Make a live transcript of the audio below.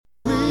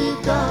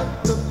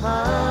got the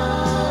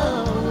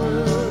power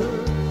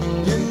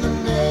in the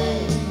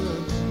name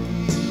of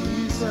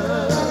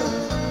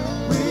Jesus.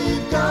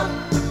 We've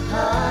got the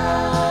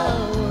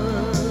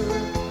power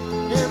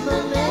in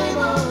the name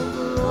of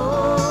the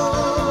Lord.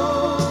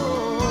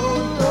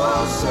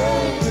 Oh,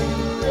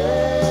 Satan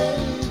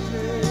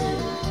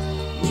rages,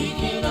 we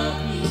cannot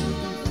be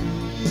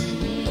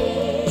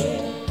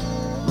defeated.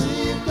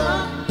 We've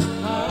got the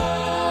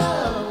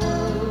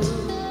power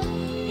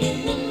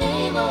in the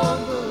name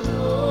of the Lord.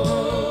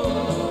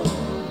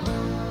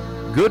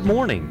 Good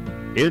morning.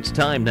 It's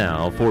time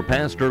now for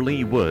Pastor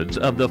Lee Woods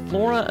of the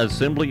Flora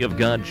Assembly of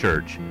God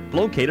Church,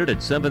 located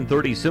at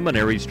 730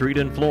 Seminary Street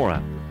in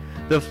Flora.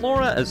 The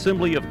Flora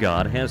Assembly of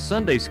God has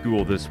Sunday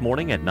school this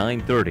morning at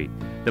 9:30,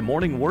 the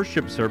morning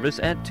worship service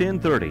at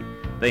 10:30.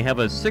 They have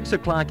a 6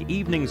 o'clock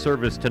evening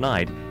service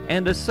tonight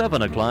and a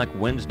 7 o'clock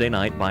Wednesday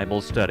night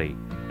Bible study.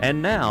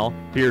 And now,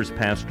 here's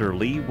Pastor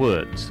Lee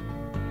Woods.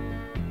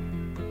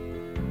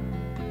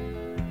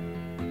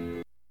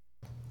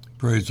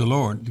 Praise the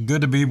Lord.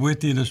 Good to be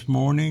with you this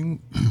morning.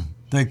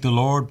 Thank the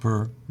Lord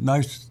for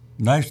nice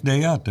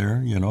day out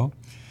there, you know.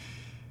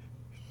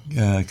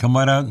 Come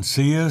on out and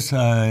see us.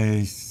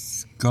 I'm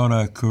going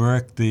to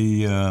correct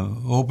the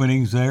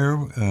openings there.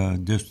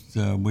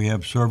 We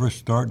have service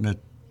starting at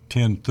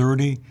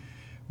 10:30.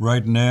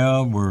 Right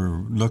now,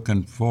 we're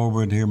looking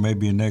forward here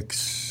maybe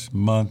next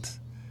month,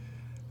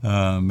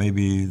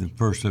 maybe the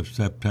 1st of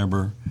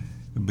September.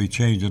 It'll be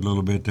changed a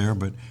little bit there,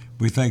 but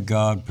we thank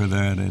God for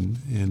that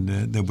and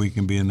that we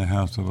can be in the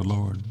house of the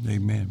Lord.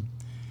 Amen.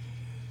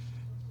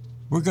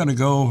 We're going to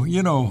go,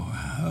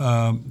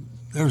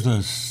 there's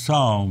a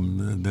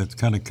psalm that's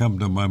kind of come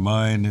to my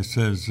mind. It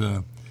says,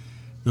 the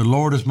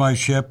Lord is my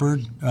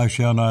shepherd, I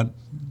shall not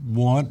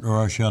want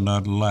or I shall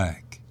not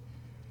lack.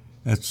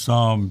 That's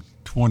Psalm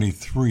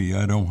 23.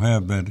 I don't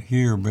have that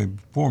here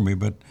before me,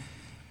 but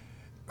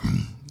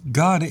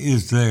God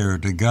is there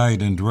to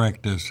guide and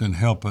direct us and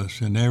help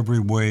us in every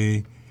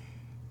way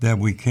that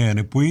we can.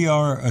 If we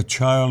are a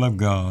child of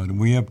God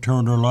and we have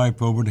turned our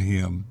life over to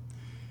Him,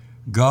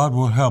 God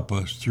will help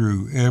us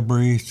through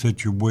every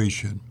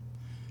situation.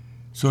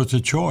 So it's a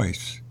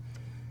choice.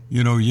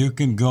 You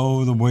can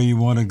go the way you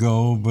want to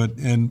go,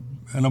 and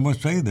I'm going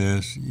to say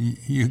this,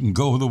 you can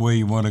go the way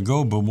you want to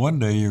go, but one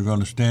day you're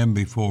going to stand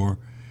before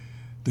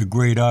the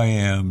great I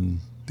Am,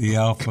 the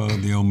Alpha,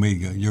 the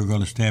Omega. You're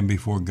going to stand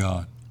before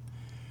God.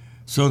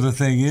 So the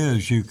thing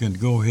is, you can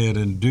go ahead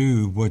and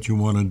do what you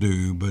want to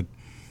do, but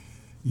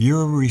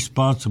you're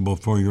responsible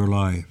for your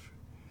life.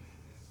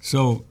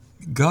 So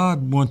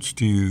God wants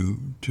you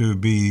to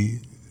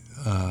be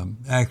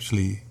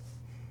actually,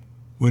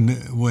 when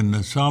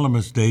the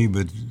psalmist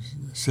David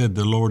said,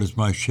 the Lord is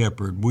my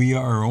shepherd, we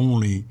are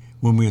only,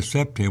 when we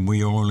accept Him,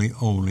 we are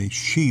only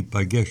sheep,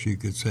 I guess you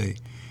could say.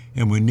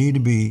 And we need to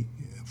be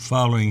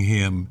following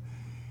Him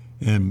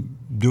and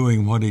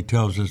doing what He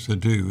tells us to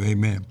do.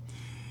 Amen.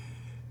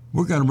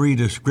 We're going to read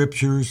a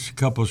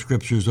couple of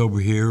scriptures over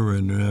here,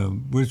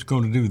 and we're just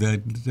going to do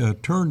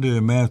that. Turn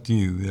to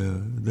Matthew,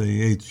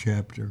 the 8th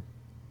chapter.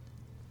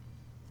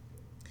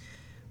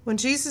 When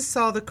Jesus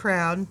saw the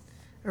crowd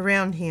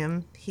around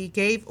Him, He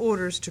gave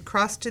orders to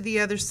cross to the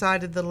other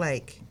side of the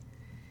lake.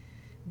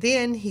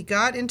 Then He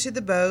got into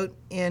the boat,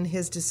 and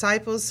His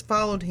disciples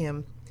followed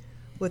Him.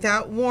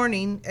 Without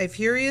warning, a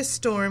furious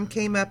storm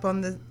came up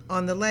on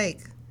the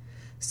lake,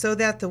 so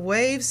that the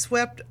waves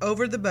swept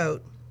over the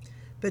boat.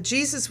 But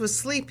Jesus was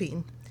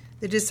sleeping.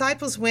 The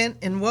disciples went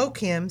and woke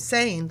Him,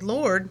 saying,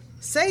 Lord,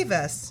 save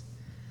us.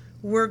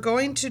 We're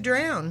going to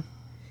drown.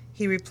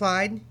 He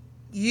replied,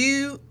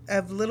 You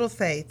of little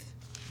faith.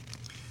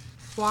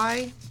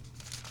 Why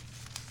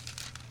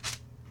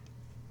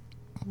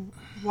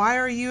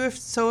are you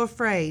so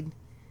afraid?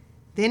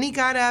 Then He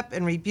got up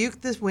and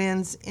rebuked the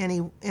winds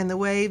and the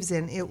waves,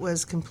 and it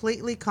was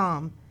completely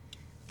calm.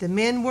 The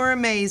men were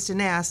amazed and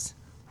asked,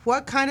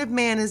 What kind of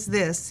man is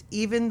this?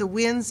 Even the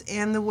winds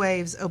and the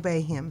waves obey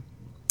Him.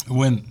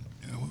 When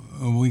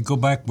we go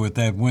back with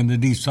that, when the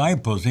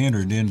disciples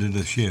entered into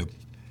the ship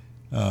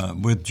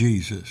with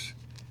Jesus,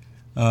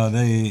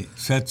 they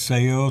set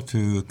sail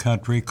to a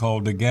country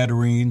called the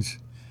Gadarenes.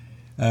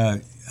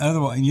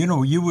 Otherwise,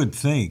 you would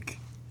think,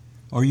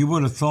 or you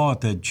would have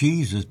thought that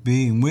Jesus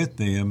being with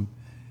them,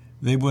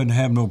 they wouldn't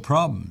have no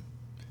problem.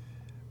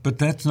 But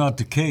that's not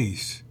the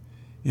case.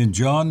 In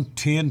John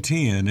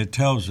 10:10, it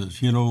tells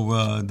us,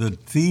 the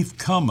thief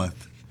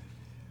cometh.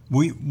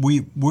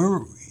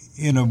 We're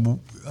in a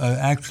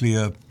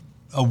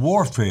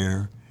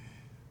warfare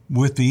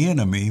with the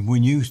enemy.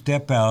 When you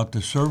step out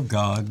to serve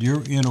God,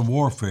 you're in a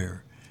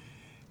warfare.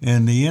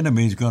 And the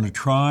enemy is going to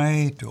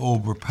try to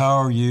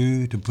overpower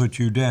you, to put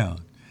you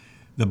down.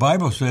 The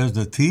Bible says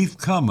the thief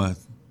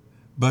cometh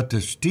but to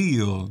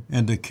steal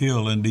and to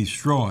kill and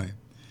destroy.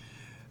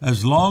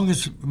 As long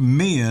as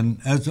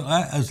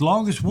as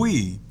long as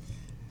we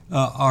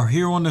are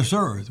here on this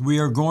earth, we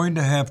are going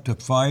to have to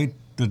fight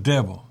the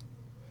devil.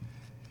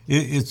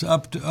 It's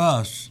up to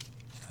us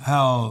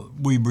how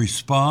we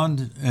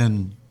respond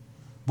and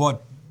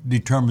what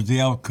determines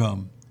the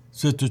outcome.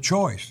 So it's a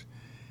choice.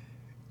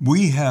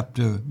 We have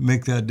to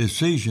make that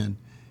decision.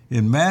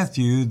 In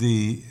Matthew,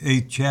 the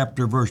 8th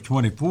chapter, verse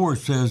 24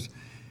 says,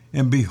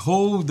 "And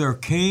behold, there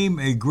came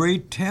a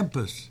great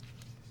tempest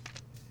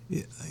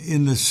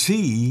in the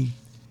sea,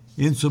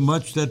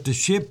 insomuch that the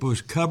ship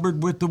was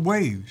covered with the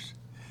waves."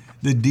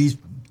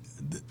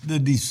 The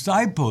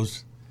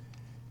disciples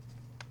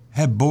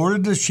had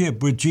boarded the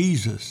ship with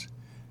Jesus.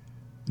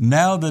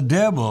 Now the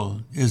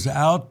devil is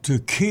out to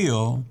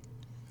kill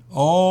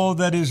all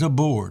that is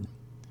aboard.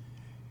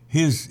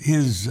 His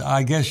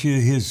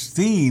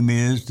theme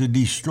is to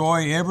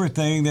destroy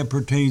everything that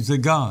pertains to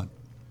God.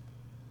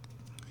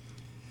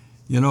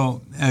 You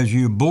know, as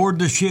you board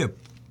the ship,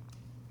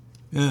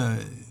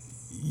 and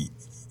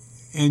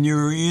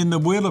you're in the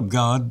will of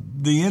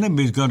God, the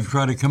enemy is going to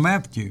try to come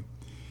after you.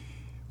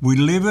 We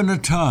live in a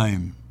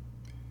time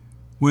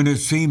when it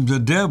seems the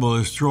devil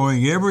is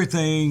throwing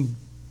everything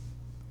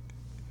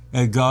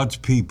at God's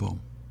people.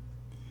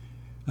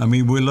 I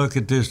mean, we look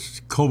at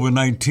this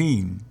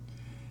COVID-19.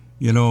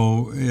 You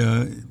know,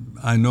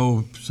 I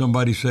know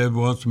somebody said,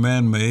 well, it's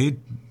man-made,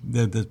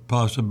 that there's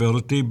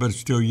possibility, but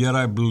still yet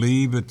I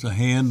believe it's a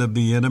hand of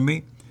the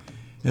enemy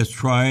that's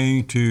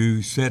trying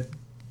to set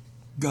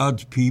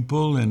God's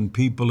people and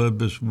people of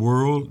this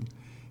world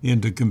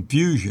into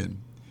confusion.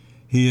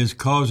 He is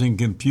causing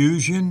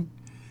confusion.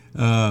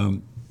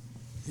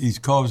 He's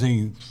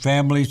causing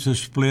families to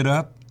split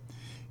up.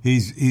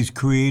 He's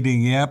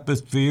creating an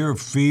atmosphere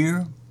of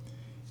fear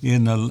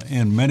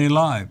in many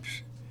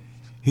lives.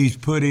 He's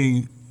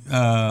putting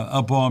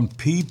upon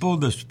people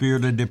the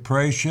spirit of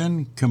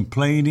depression,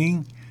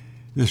 complaining,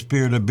 the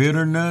spirit of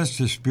bitterness,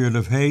 the spirit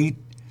of hate.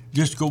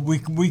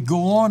 We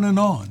go on and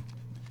on.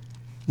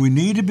 We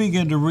need to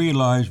begin to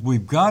realize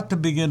we've got to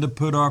begin to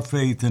put our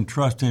faith and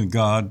trust in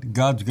God.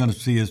 God's going to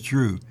see us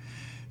through.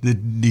 The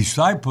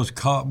disciples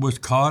was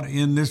caught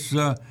in this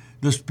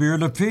the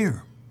spirit of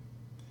fear.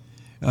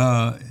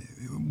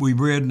 We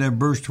read in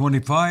verse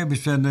 25,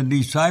 it said, "The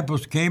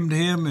disciples came to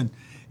him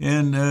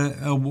and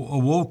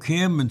awoke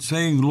him and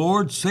saying,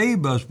 'Lord,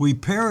 save us, we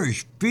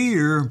perish.'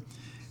 Fear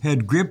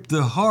had gripped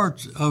the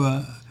hearts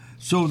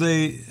so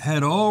they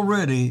had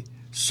already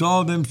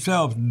saw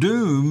themselves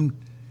doomed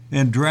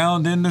and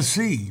drowned in the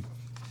sea."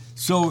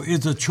 So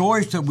it's a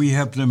choice that we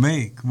have to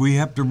make. We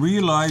have to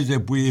realize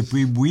that if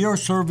we are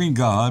serving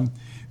God,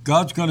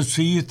 God's going to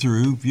see you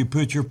through if you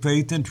put your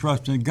faith and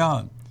trust in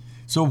God.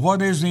 So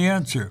what is the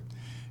answer?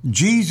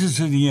 Jesus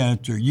is the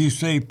answer. You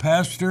say,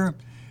 "Pastor,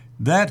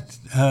 that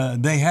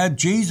they had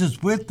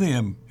Jesus with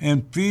them,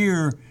 and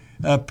fear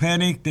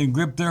panicked and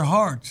gripped their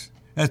hearts."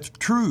 That's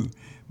true.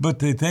 But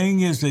the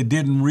thing is, they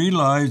didn't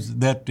realize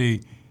that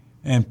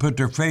and put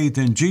their faith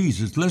in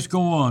Jesus. Let's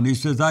go on. He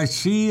says, "I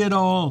see it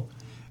all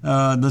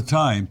the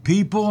time.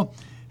 People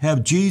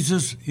have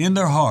Jesus in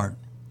their heart.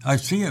 I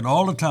see it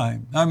all the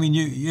time. I mean,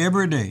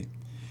 every day.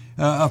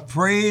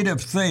 Afraid of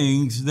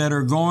things that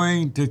are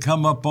going to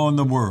come up on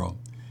the world."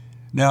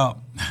 Now,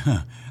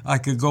 I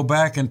could go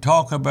back and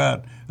talk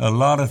about a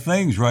lot of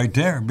things right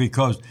there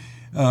because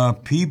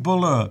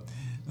people,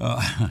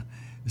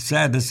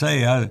 sad to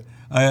say,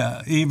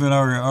 even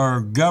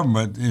our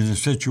government in a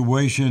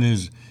situation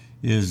is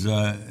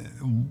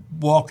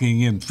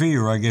walking in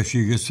fear, I guess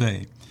you could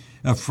say,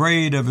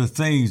 afraid of the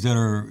things that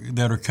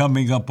are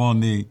coming up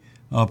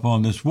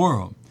on this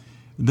world.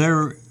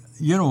 There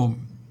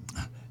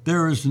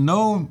is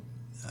no,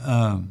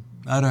 I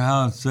don't know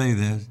how to say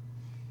this.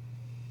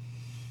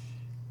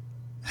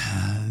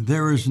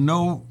 There is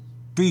no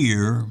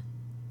fear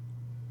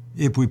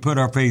if we put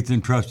our faith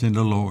and trust in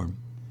the Lord.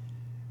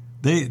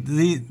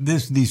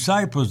 These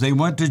disciples, they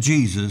went to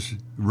Jesus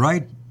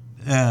right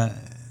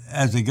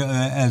as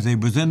they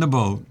was in the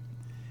boat,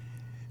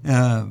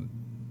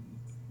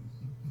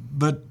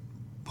 but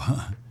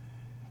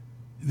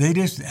they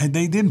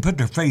didn't put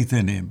their faith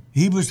in him.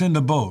 He was in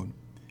the boat,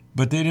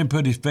 but they didn't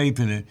put his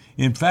faith in it.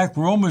 In fact,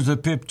 Romans the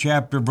 5th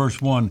chapter,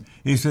 verse 1,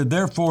 he said,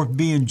 "Therefore,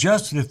 being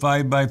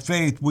justified by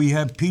faith, we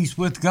have peace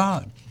with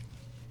God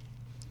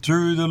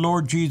through the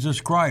Lord Jesus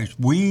Christ."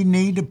 We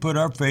need to put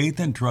our faith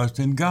and trust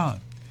in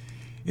God.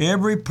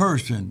 Every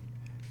person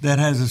that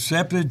has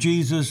accepted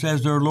Jesus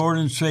as their Lord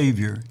and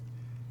Savior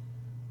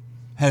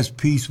has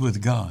peace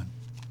with God.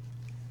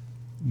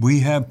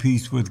 We have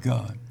peace with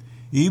God.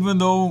 Even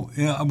though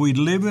we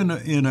live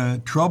in a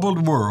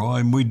troubled world,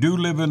 and we do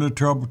live in a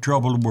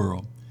troubled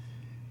world,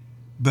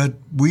 but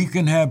we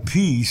can have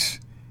peace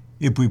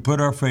if we put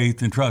our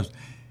faith and trust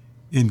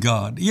in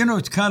God. You know,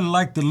 it's kind of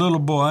like the little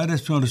boy, I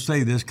just want to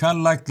say this, kind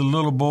of like the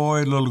little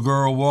boy, little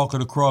girl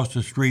walking across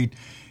the street,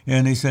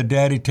 and they said,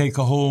 "Daddy, take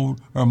a hold,"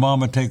 or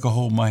 "Mama, take a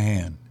hold of my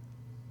hand."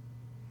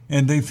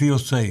 And they feel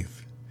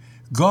safe.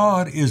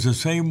 God is the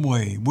same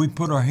way. We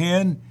put our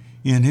hand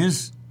in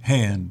His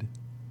hand,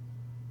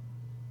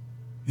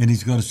 and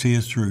He's going to see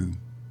us through.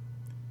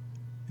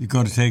 He's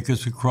going to take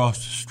us across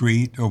the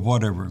street or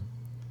whatever.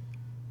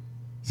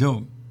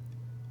 So,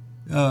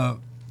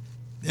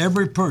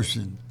 every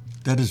person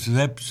that has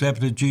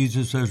accepted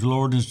Jesus as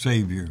Lord and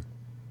Savior,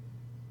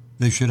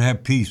 they should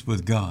have peace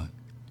with God.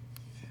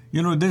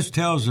 You know, this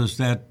tells us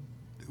that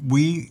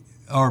we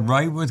are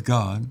right with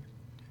God,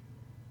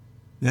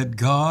 that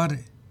God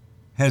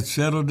had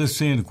settled the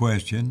sin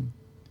question.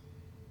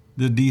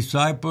 The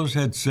disciples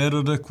had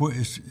settled the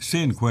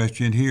sin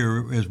question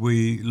here as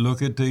we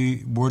look at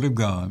the Word of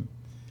God.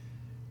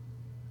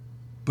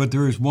 But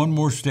there is one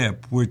more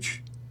step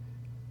which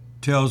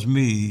tells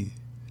me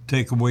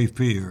take away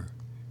fear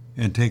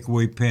and take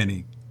away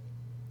panic.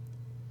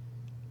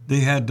 They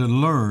had to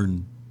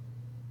learn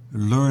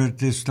at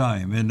this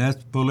time. And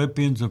that's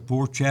Philippians, the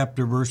 4th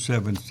chapter, verse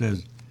 7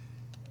 says,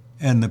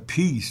 and the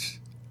peace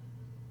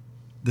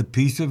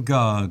of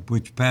God,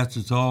 which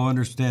passes all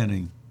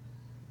understanding,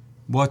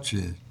 watch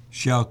it,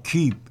 shall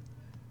keep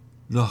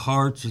the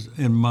hearts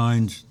and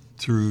minds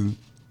through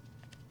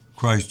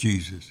Christ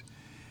Jesus.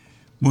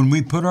 When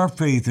we put our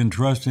faith and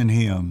trust in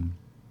Him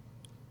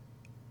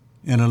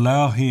and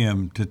allow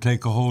Him to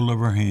take a hold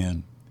of our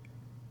hand,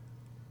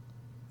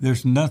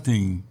 there's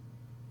nothing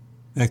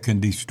that can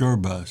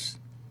disturb us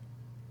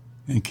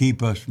and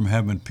keep us from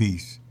having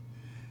peace.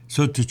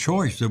 So it's a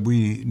choice that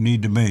we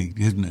need to make,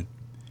 isn't it?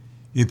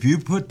 If you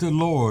put the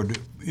Lord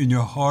in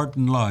your heart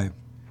and life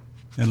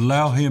and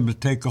allow Him to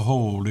take a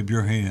hold of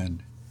your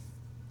hand,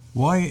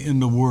 why in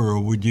the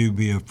world would you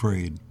be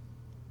afraid?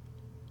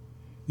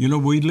 You know,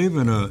 we live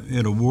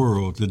in a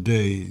world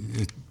today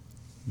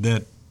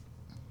that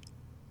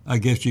I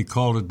guess you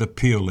call it the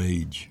pill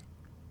age.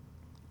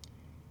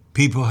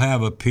 People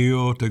have a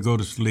pill to go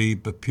to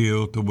sleep, a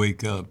pill to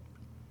wake up,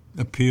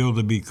 a pill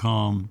to be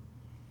calm,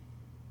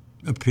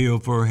 a pill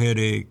for a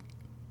headache,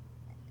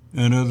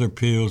 and other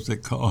pills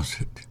that cause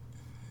it.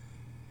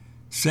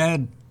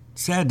 Sad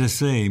to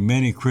say,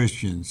 many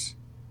Christians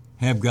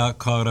have got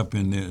caught up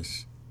in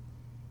this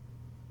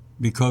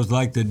because,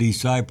 like the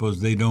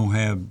disciples, they don't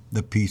have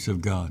the peace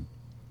of God.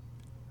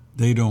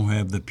 They don't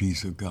have the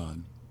peace of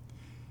God.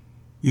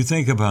 You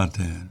think about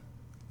that.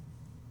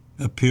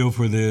 A pill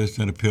for this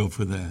and a pill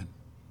for that.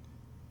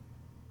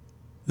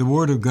 The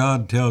Word of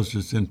God tells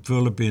us in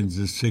Philippians,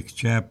 the 6th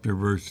chapter,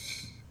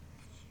 verse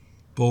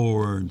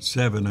 4 and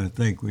 7, I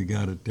think we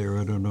got it there.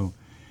 I don't know.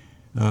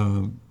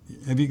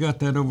 Have you got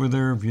that over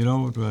there? If you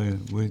don't,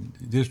 we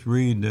just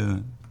read.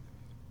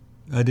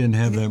 I didn't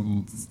have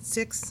that.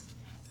 6.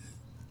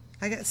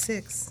 I got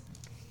 6.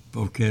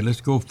 Okay, let's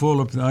go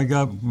full up. I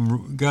got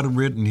it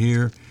written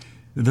here.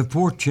 The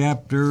 4th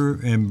chapter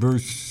and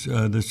verse,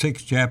 the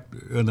 6th chapter,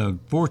 the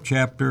 4th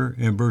chapter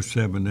and verse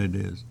 7, it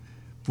is.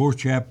 4th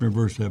chapter and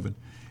verse 7.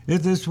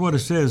 This is what it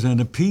says, and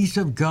the peace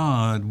of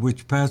God,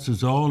 which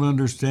passes all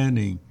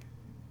understanding,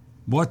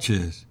 watch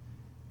this,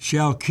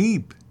 shall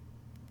keep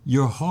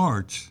your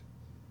hearts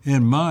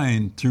and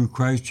mind through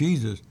Christ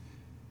Jesus.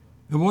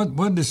 And what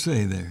did it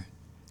say there?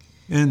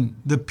 And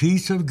the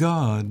peace of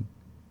God,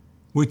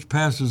 which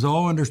passes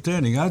all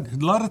understanding. A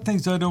lot of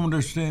things I don't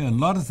understand, a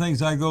lot of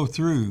things I go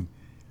through,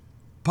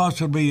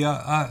 possibly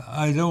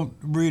I don't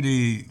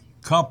really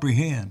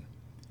comprehend.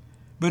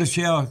 But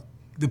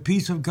the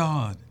peace of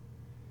God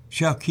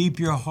shall keep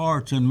your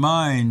hearts and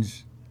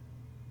minds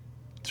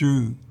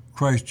through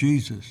Christ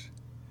Jesus.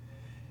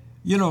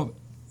 You know,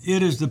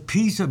 it is the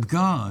peace of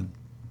God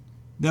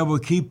that will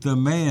keep the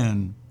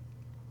man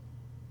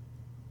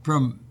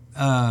from,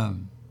 I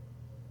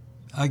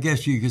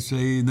guess you could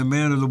say, the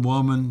man or the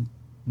woman,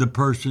 the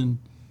person,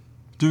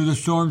 through the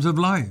storms of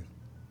life.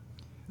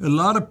 A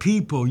lot of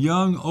people,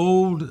 young,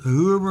 old,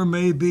 whoever it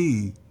may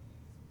be,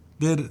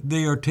 that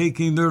they are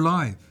taking their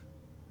life.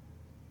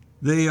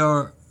 They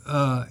are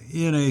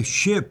in a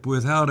ship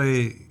without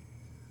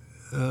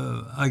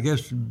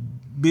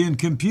being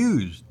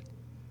confused,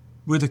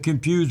 with a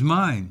confused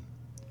mind.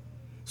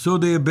 So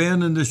they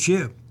abandon the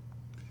ship.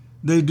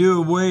 They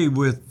do away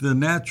with the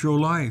natural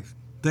life,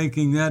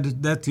 thinking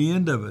that that's the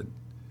end of it.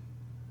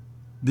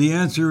 The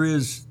answer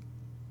is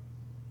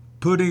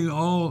they're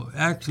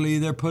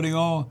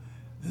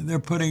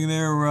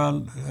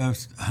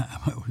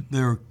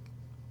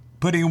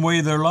putting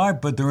away their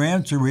life, but their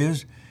answer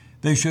is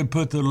they should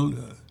put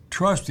the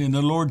trust in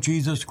the Lord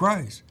Jesus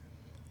Christ.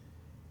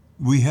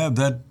 We have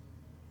that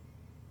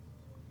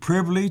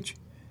privilege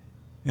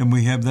and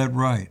we have that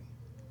right.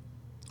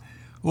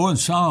 Oh, in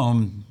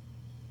Psalm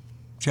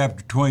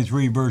chapter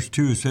 23, verse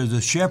 2, it says,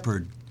 the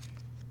shepherd,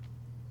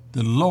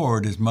 the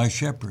Lord is my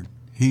shepherd.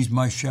 He's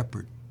my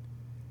shepherd.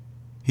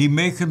 He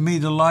maketh me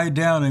to lie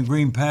down in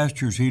green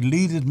pastures. He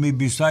leadeth me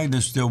beside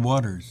the still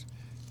waters.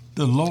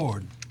 The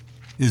Lord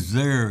is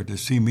there to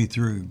see me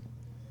through.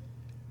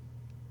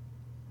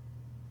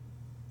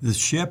 The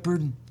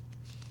shepherd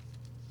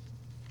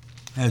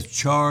has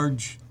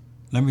charge.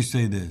 Let me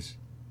say this.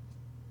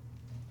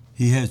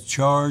 He has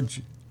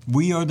charge.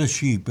 We are the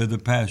sheep of the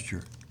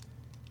pasture,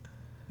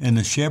 and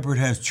the shepherd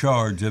has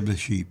charge of the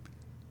sheep.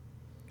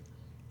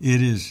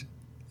 It is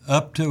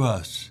up to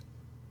us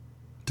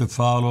to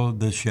follow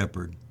the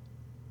shepherd.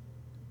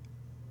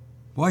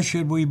 Why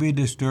should we be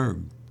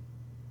disturbed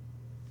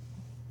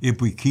if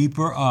we keep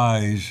our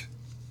eyes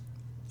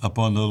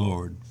upon the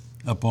Lord,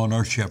 upon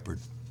our shepherd?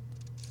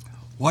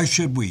 Why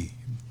should we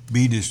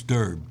be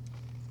disturbed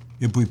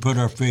if we put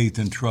our faith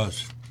and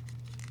trust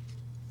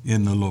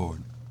in the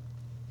Lord?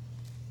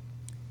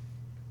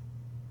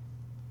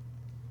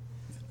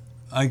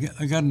 I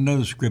got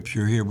another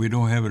scripture here. We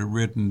don't have it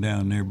written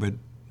down there, but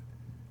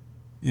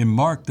in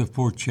Mark, the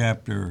 4th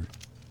chapter,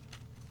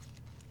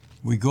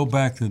 we go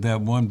back to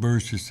that one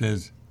verse that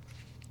says,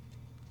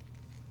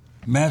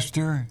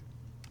 Master,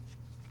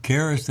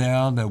 carest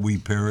thou that we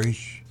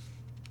perish?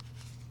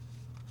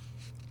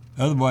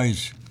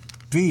 Otherwise,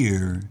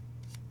 fear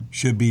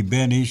should be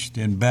banished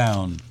and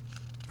bound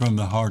from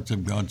the hearts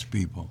of God's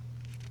people.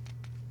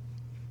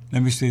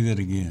 Let me say that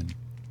again.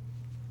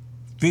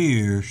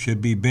 Fear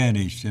should be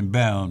banished and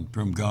bound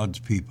from God's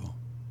people.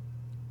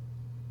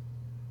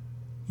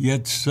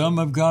 Yet some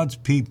of God's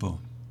people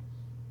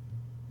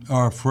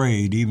are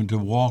afraid even to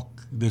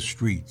walk the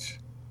streets.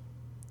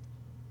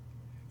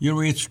 You know,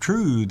 it's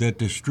true that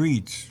the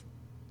streets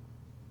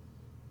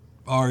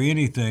are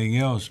anything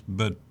else,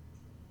 but,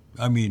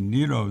 I mean,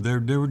 you know,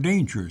 they were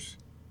dangerous.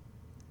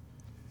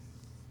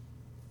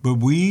 But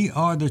we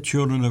are the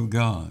children of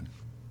God.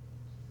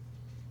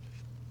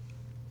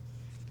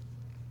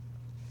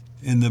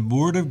 And the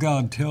Word of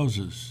God tells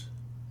us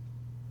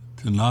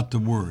not to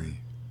worry.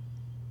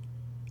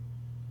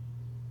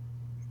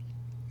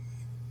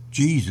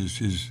 Jesus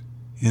is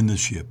in the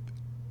ship.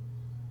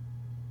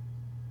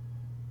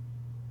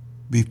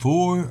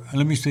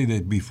 Let me say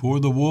that, before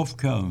the wolf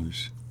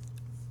comes,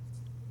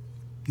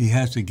 he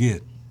has to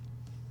get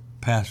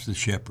past the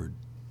shepherd.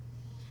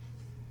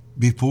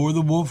 Before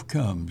the wolf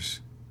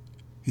comes,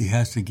 he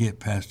has to get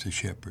past the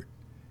shepherd.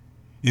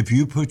 If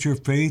you put your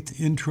faith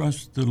and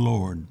trust the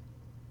Lord,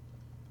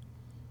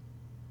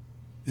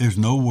 there's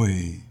no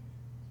way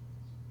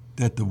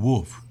that the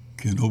wolf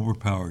can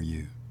overpower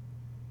you.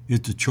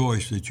 It's a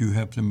choice that you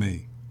have to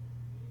make.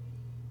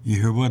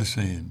 You hear what I'm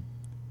saying?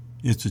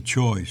 It's a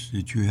choice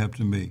that you have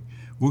to make.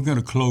 We're going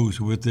to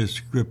close with this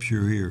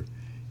scripture here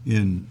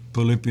in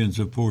Philippians,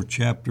 the 4th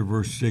chapter,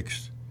 verse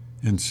 6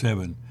 and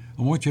 7.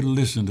 I want you to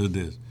listen to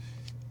this.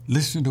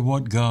 Listen to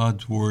what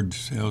God's word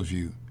tells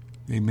you.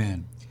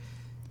 Amen.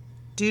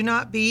 Do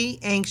not be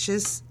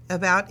anxious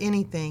about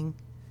anything,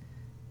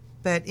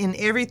 but in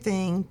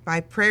everything,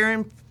 by prayer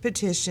and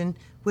petition,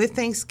 with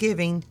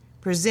thanksgiving,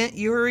 present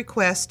your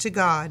requests to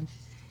God,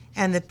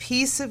 and the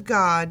peace of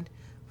God,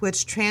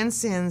 which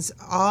transcends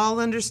all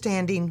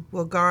understanding,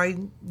 will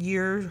guard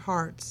your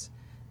hearts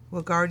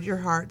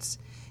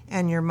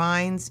and your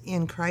minds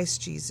in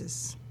Christ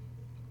Jesus.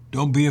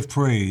 Don't be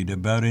afraid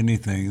about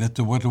anything. That's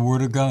what the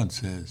Word of God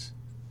says.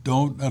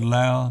 Don't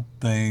allow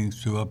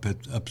things to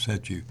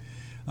upset you.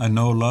 I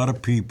know a lot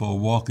of people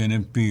walking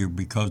in fear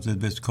because of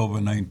this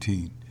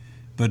COVID-19.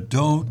 But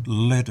don't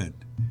let it.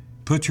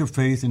 Put your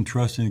faith and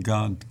trust in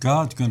God.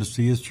 God's going to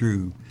see us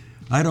through.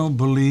 I don't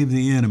believe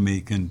the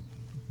enemy can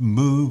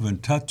move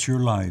and touch your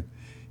life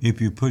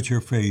if you put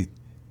your faith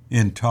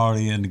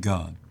entirely in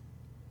God.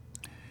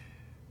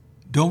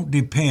 Don't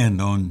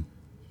depend on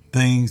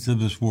things of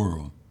this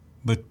world,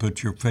 but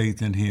put your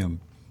faith in Him.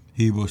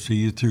 He will see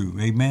you through.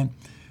 Amen?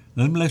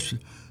 Let's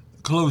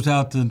close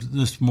out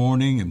this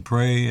morning and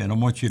pray, and I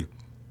want you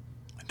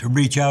to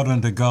reach out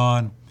unto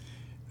God.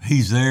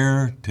 He's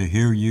there to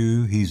hear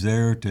you. He's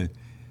there to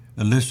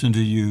listen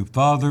to you.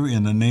 Father,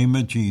 in the name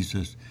of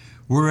Jesus,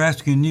 we're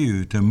asking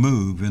you to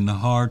move in the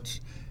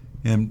hearts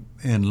and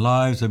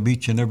lives of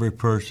each and every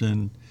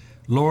person.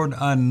 Lord,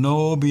 I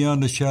know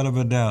beyond a shadow of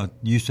a doubt,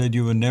 you said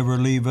you would never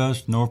leave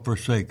us nor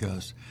forsake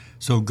us.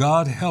 So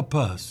God, help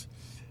us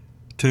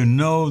to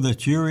know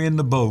that you're in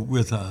the boat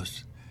with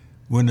us.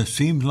 When it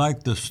seems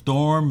like the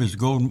storm is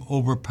going to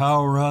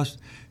overpower us,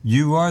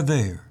 you are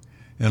there.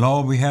 And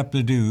all we have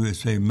to do is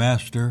say,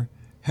 Master,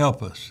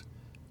 help us.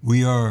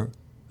 We are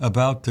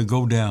about to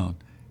go down.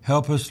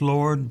 Help us,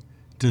 Lord,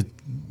 to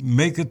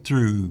make it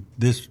through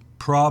this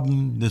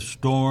problem, this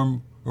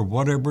storm, or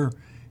whatever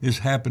is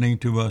happening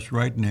to us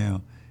right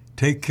now.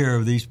 Take care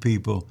of these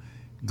people.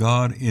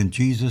 God, in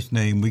Jesus'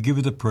 name, we give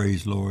you the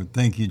praise, Lord.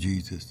 Thank you,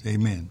 Jesus.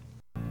 Amen.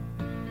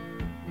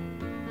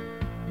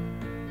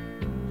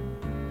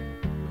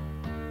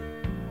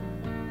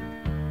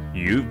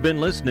 You've been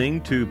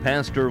listening to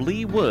Pastor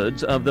Lee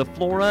Woods of the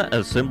Flora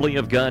Assembly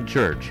of God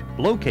Church,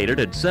 located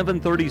at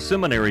 730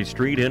 Seminary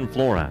Street in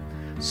Flora.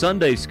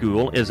 Sunday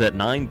school is at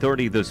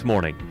 9:30 this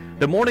morning.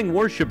 The morning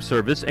worship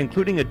service,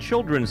 including a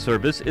children's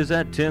service, is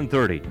at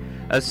 10:30.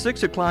 A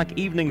 6 o'clock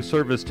evening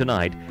service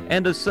tonight,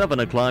 and a 7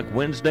 o'clock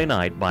Wednesday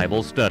night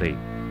Bible study.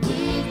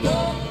 We've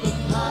got the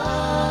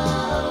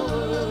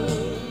power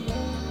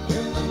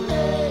in the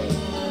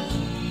name of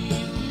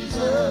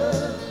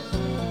Jesus.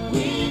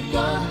 We've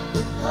got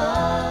the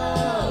power.